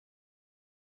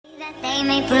They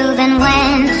may prove, and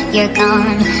when you're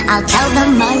gone, I'll tell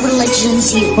them my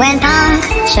religion's you. When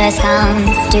conscious comes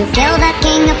to kill the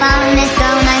king upon his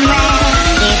throne, I'm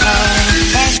ready for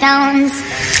their stones.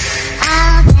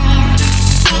 I'll dance,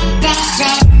 dance,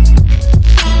 dance,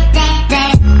 dance,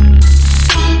 dance,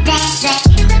 dance,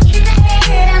 dance.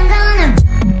 I'm gonna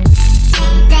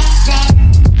dance, dance,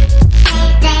 dance,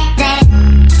 dance,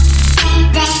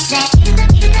 dance, dance.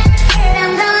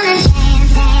 I'm gonna dance,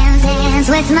 dance, dance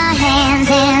with my hands,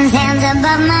 hands, hands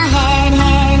above my head,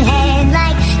 head, head.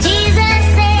 Like Jesus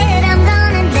said, I'm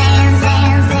gonna dance,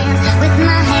 dance, dance with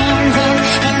my hands, hands,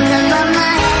 hands above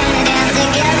my head. Dance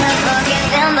together, forgive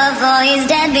him before he's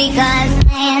dead. Because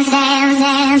dance, dance,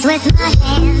 dance with my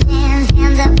hands, hands,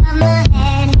 hands above my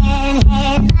head, head,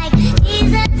 head. Like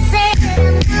Jesus said,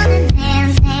 I'm gonna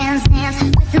dance, dance, dance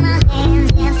with my hands,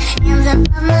 hands, hands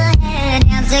above my head.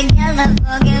 Dance together,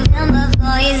 forgive him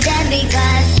before he's dead.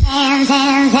 Because hands,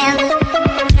 hands, hands,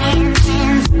 hands,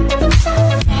 hands,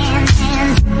 hands, hands,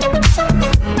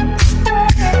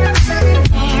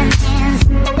 hands,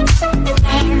 hands, hands,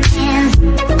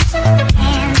 hands,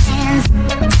 hands,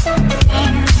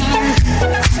 hands, hands.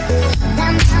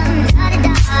 Dum dum da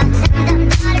da da, dum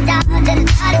dum da da da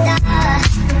da da da.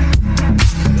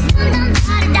 Dum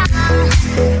dum da da,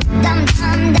 dum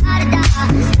dum da da da,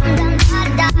 dum dum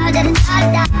da da da da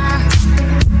da.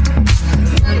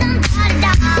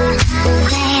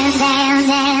 Dance, dance,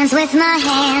 dance with my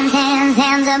hands, hands,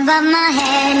 hands above my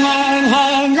head, head,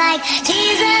 head. Like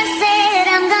Jesus said,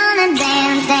 I'm gonna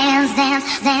dance, dance, dance, dance,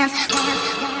 dance, dance,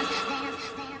 dance,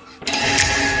 dance.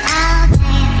 I'll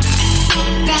dance,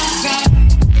 dance, dance,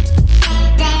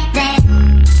 dance, dance,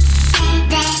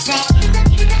 dance, dance.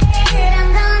 I'm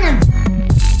gonna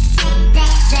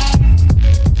dance, dance,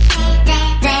 dance,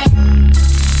 dance,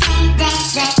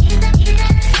 dance, dance.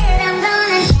 I'm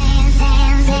gonna dance,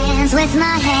 dance, dance with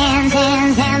my hands,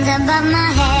 hands, hands above my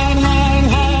head, head,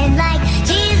 head. Like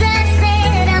Jesus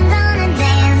said, I'm gonna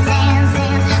dance, dance,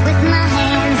 dance with my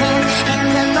hands, hands,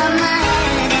 hands above my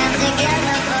head. Dance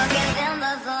together, forgive him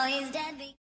before he's dead.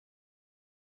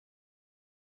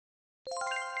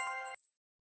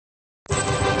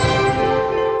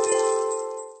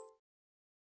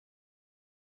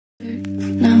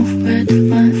 Now red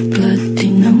my bloody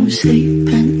nose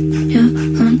sleeping. You're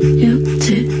on your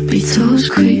tippy toes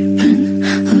creeping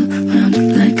around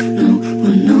like no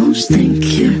one knows. Think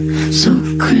you're so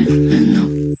criminal.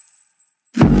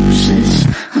 Bruises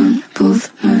on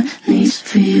both my knees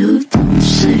for you. Don't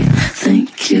say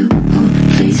thank you, oh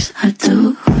please. I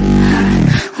do what I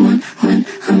want when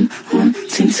I'm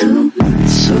wanting to. My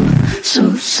soul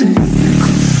so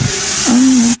cynical. I'm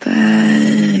a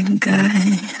bad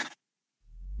guy.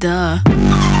 Duh.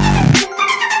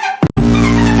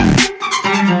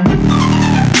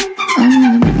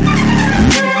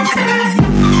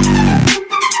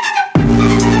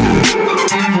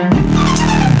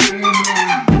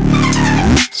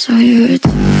 So you're a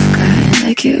tough guy,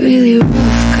 like you're really rough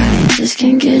guy. Just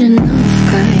can't get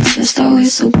enough guy, just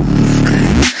always so buff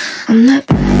guy. I'm that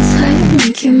bad type,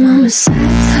 make your mama sad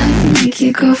type, make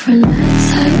your girlfriend that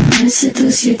type, might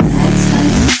seduce your dad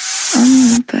type. I'm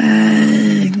the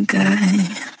bad guy.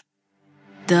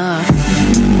 Duh.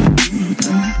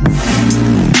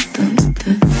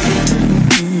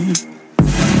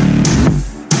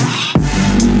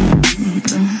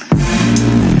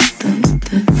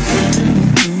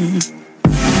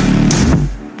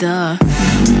 Duh.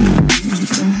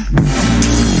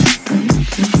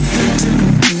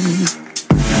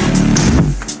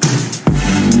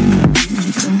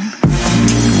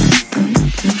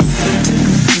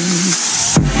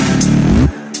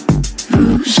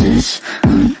 Bruises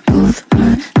on both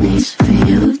my knees for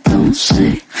you. Don't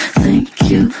say thank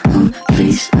you, oh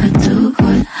please. I do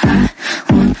what I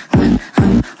want when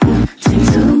I'm wanting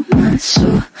to. My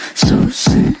soul so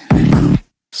cynical.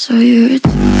 So you're a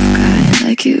tough guy,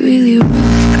 like you're really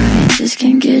rough guy. Just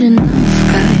can't get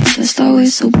enough guy, just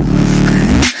always so buff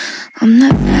guy. I'm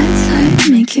that bad type,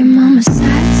 make your mama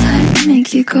sad type,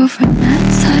 make your girlfriend that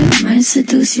type, might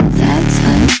seduce your dad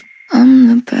type. I'm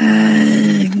the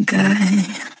bad guy.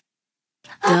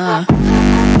 Duh.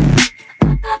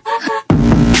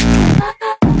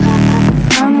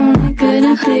 I'm only good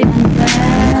at being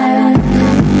bad.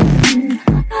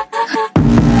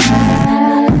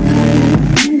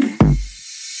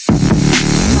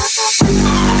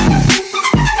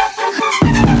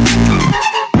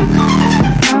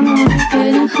 I'm only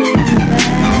good at being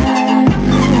bad.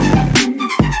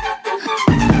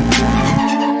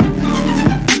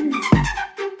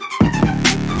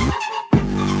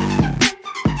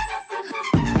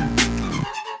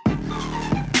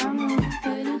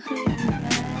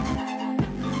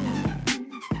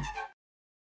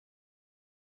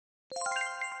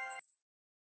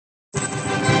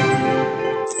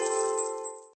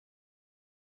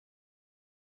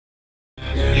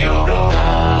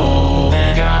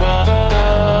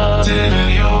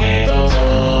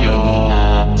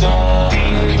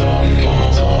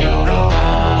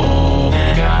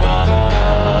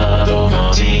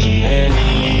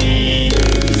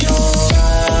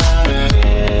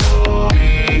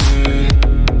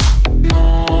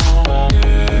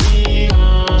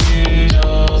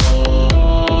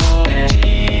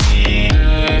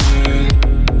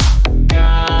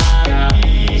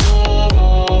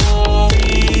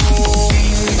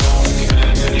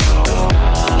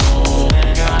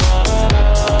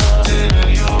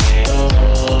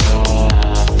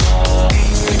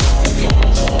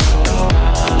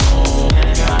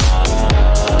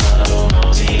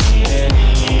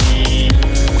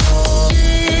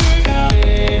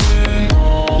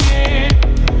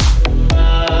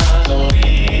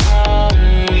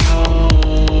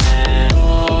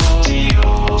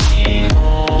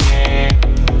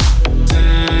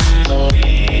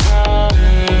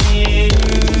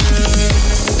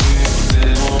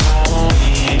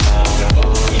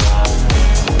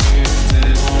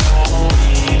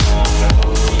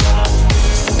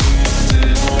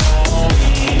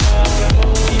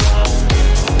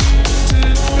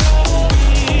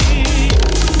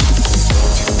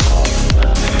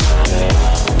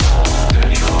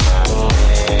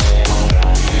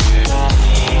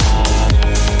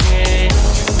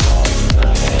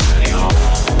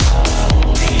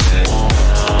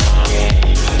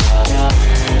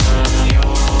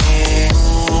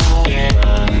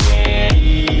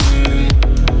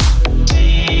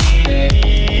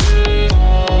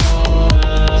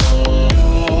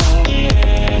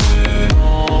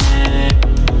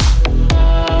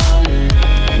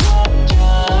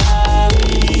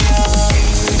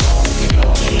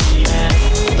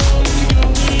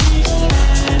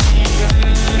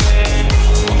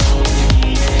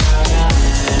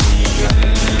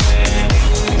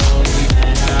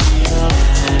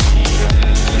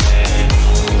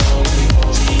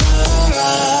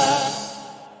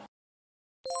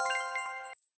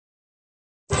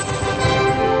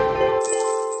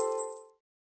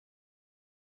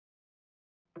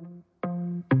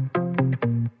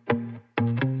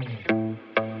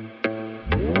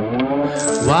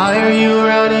 Why are you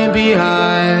running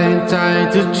behind,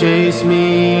 trying to chase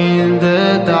me in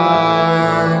the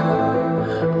dark?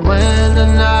 When the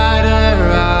night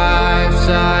arrives,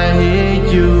 I hear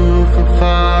you from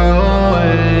far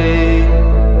away.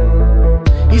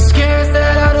 He scares the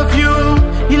hell out of you,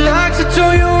 he likes to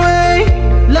throw you away,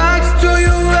 likes to throw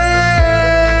you away.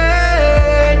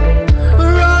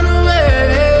 Run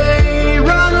away,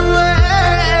 run away.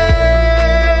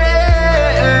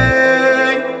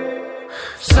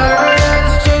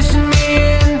 Sirens chasing me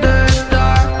in the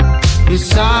dark. His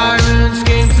sirens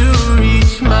came to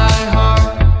reach my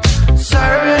heart.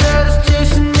 Sirens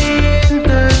chasing me in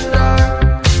the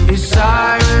dark. His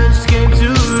sirens came to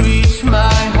reach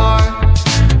my heart.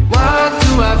 Why do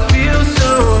I feel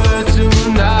so hurt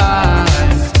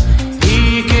tonight? He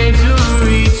came to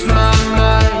reach my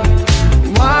mind.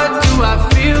 Why do I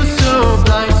feel so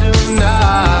blind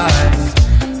tonight?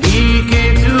 He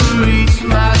came to reach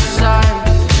my sight.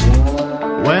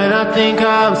 When I think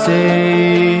I'm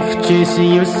safe,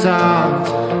 chasing your sound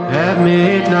at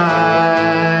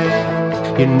midnight.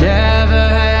 You never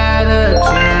had a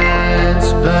chance,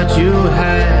 but you had.